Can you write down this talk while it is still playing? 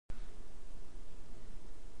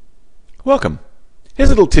Welcome. Here's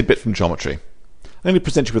a little tidbit from geometry. I'm going to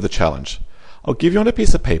present you with a challenge. I'll give you on a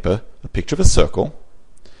piece of paper a picture of a circle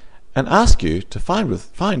and ask you to find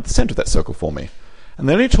the center of that circle for me. And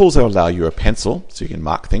the only tools that allow you are a pencil, so you can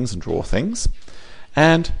mark things and draw things,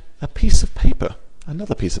 and a piece of paper,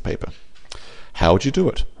 another piece of paper. How would you do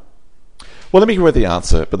it? Well, let me give you the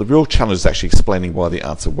answer, but the real challenge is actually explaining why the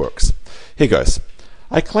answer works. Here goes.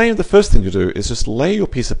 I claim the first thing to do is just lay your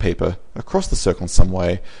piece of paper across the circle in some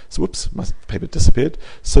way. So, whoops, my paper disappeared.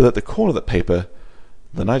 So that the corner of that paper,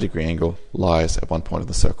 the 90-degree angle, lies at one point of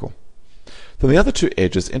the circle. Then the other two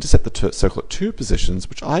edges intersect the circle at two positions,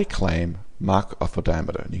 which I claim mark off a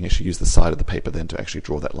diameter. And you can actually use the side of the paper then to actually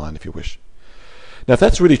draw that line if you wish. Now, if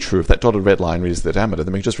that's really true, if that dotted red line really is the diameter,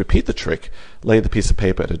 then we can just repeat the trick, lay the piece of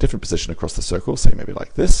paper at a different position across the circle, say maybe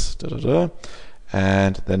like this,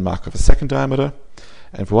 and then mark off a second diameter.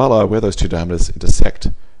 And voila, where those two diameters intersect,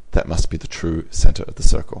 that must be the true center of the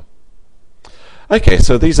circle. Okay,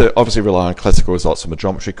 so these are obviously rely on classical results from a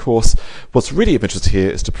geometry course. What's really of interest here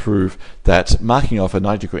is to prove that marking off a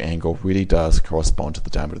 90-degree angle really does correspond to the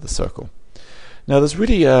diameter of the circle. Now, there's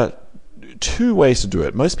really two ways to do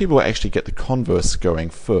it. Most people actually get the converse going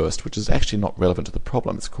first, which is actually not relevant to the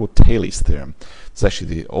problem. It's called Taylor's theorem. It's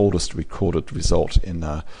actually the oldest recorded result in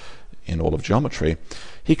all of geometry.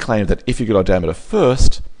 He claimed that if you get our diameter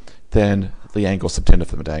first, then the angle subtended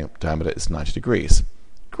from the diameter is 90 degrees.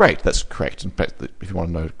 Great, that's correct. In fact, if you want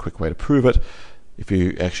to know a quick way to prove it, if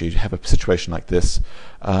you actually have a situation like this,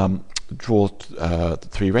 draw the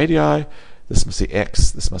three radii. This must be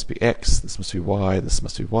x, this must be x, this must be y, this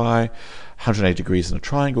must be y. 180 degrees in a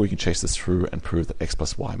triangle, you can chase this through and prove that x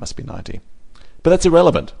plus y must be 90. But that's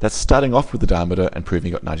irrelevant. That's starting off with the diameter and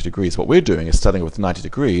proving you got 90 degrees. What we're doing is starting with 90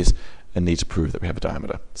 degrees and need to prove that we have a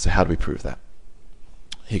diameter. So how do we prove that?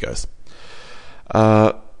 Here goes.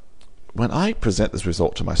 When I present this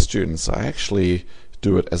result to my students, I actually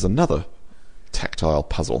do it as another tactile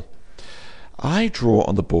puzzle. I draw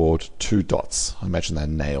on the board two dots. I imagine they're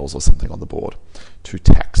nails or something on the board, two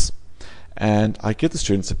tacks. And I give the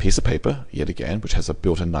students a piece of paper, yet again, which has a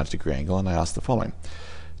built-in 90-degree angle, and I ask the following.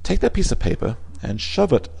 Take that piece of paper and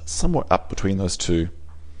shove it somewhere up between those two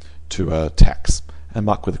tacks and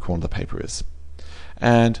mark where the corner of the paper is.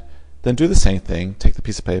 And then do the same thing, take the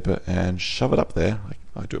piece of paper and shove it up there,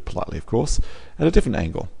 I do it politely of course, at a different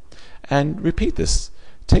angle. And repeat this.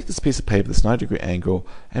 Take this piece of paper, this 90-degree angle,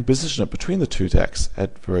 and position it between the two tacks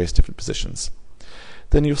at various different positions.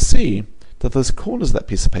 Then you'll see that those corners of that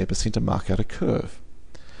piece of paper seem to mark out a curve.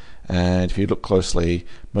 And if you look closely,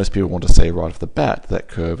 most people want to say right off the bat that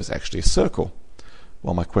curve is actually a circle.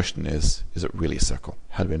 Well, my question is it really a circle?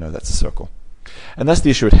 How do we know that's a circle? And that's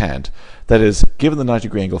the issue at hand. That is, given the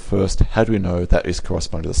 90-degree angle first, how do we know that is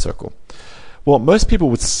corresponding to the circle? Well, most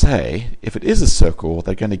people would say, if it is a circle,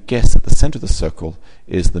 they're going to guess that the center of the circle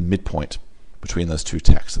is the midpoint between those two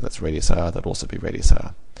tacks. So that's radius r, that'd also be radius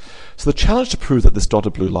r. So the challenge to prove that this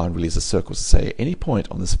dotted blue line really is a circle is to say any point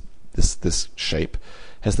on this shape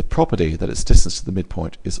has the property that its distance to the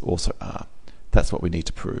midpoint is also r. That's what we need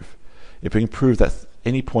to prove. If we can prove that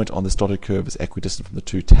any point on this dotted curve is equidistant from the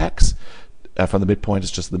two tacks, from the midpoint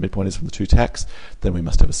is just the midpoint is from the two tacks, then we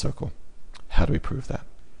must have a circle. How do we prove that?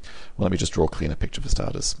 Well, let me just draw a cleaner picture for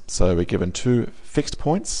starters. So we're given two fixed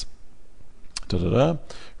points,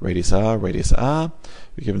 radius r, radius r.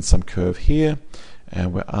 We're given some curve here,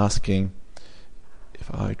 and we're asking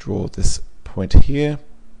if I draw this point here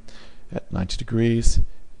at 90 degrees,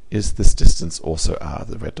 is this distance also r,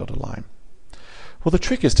 the red dotted line? Well, the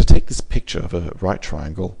trick is to take this picture of a right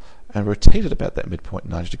triangle and rotate it about that midpoint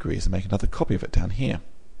 90 degrees and make another copy of it down here.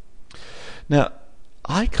 Now,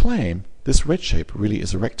 I claim this red shape really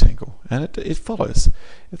is a rectangle, and it follows.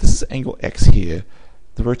 If this is angle x here,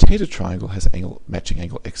 the rotated triangle has matching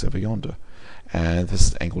angle x over yonder. And this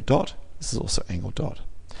is angle dot, this is also angle dot.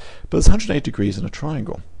 But there's 180 degrees in a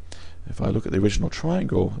triangle. If I look at the original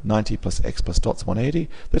triangle, 90 plus x plus dot is 180.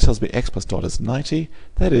 That tells me x plus dot is 90.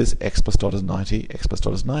 That is, x plus dot is 90, x plus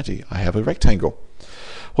dot is 90. I have a rectangle.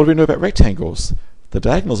 What do we know about rectangles? The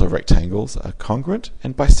diagonals of rectangles are congruent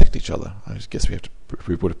and bisect each other. I guess we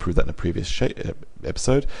would have proved that in a previous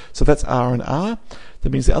episode. So that's r and r. That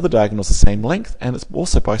means the other diagonal is the same length, and it's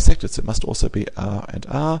also bisected, so it must also be r and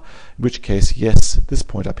r, in which case, yes, this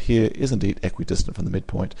point up here is indeed equidistant from the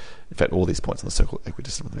midpoint. In fact, all these points on the circle are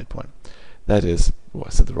equidistant from the midpoint. That is, I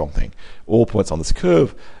said the wrong thing. All points on this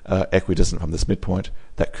curve are equidistant from this midpoint.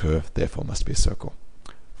 That curve, therefore, must be a circle.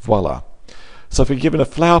 Voila. So if you're given a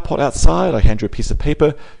flower pot outside, I hand you a piece of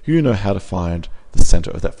paper, you know how to find the center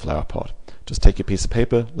of that flower pot. Just take your piece of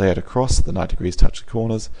paper, lay it across, the 90 degrees touch the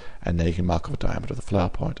corners, and now you can mark off a diameter of the flower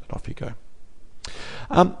pot, and off you go.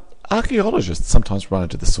 Archaeologists sometimes run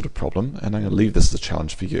into this sort of problem, and I'm going to leave this as a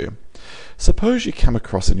challenge for you. Suppose you come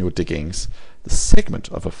across in your diggings the segment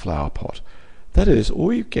of a flower pot. That is,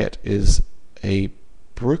 all you get is a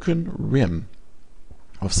broken rim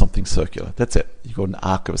of something circular. That's it. You've got an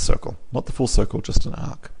arc of a circle. Not the full circle, just an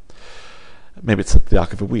arc. Maybe it's the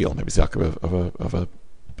arc of a wheel. Maybe it's the arc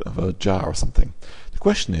of a jar or something. The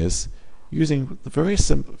question is, using the very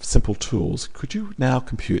simple tools, could you now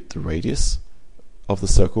compute the radius of the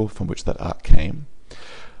circle from which that arc came?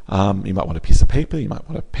 You might want a piece of paper, you might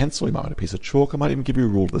want a pencil, you might want a piece of chalk. I might even give you a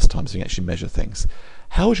rule this time so you can actually measure things.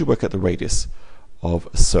 How would you work out the radius of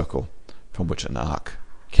a circle from which an arc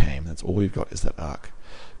came? That's all you've got is that arc.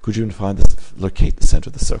 Could you even locate the center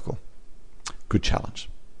of the circle? Good challenge.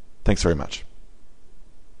 Thanks very much.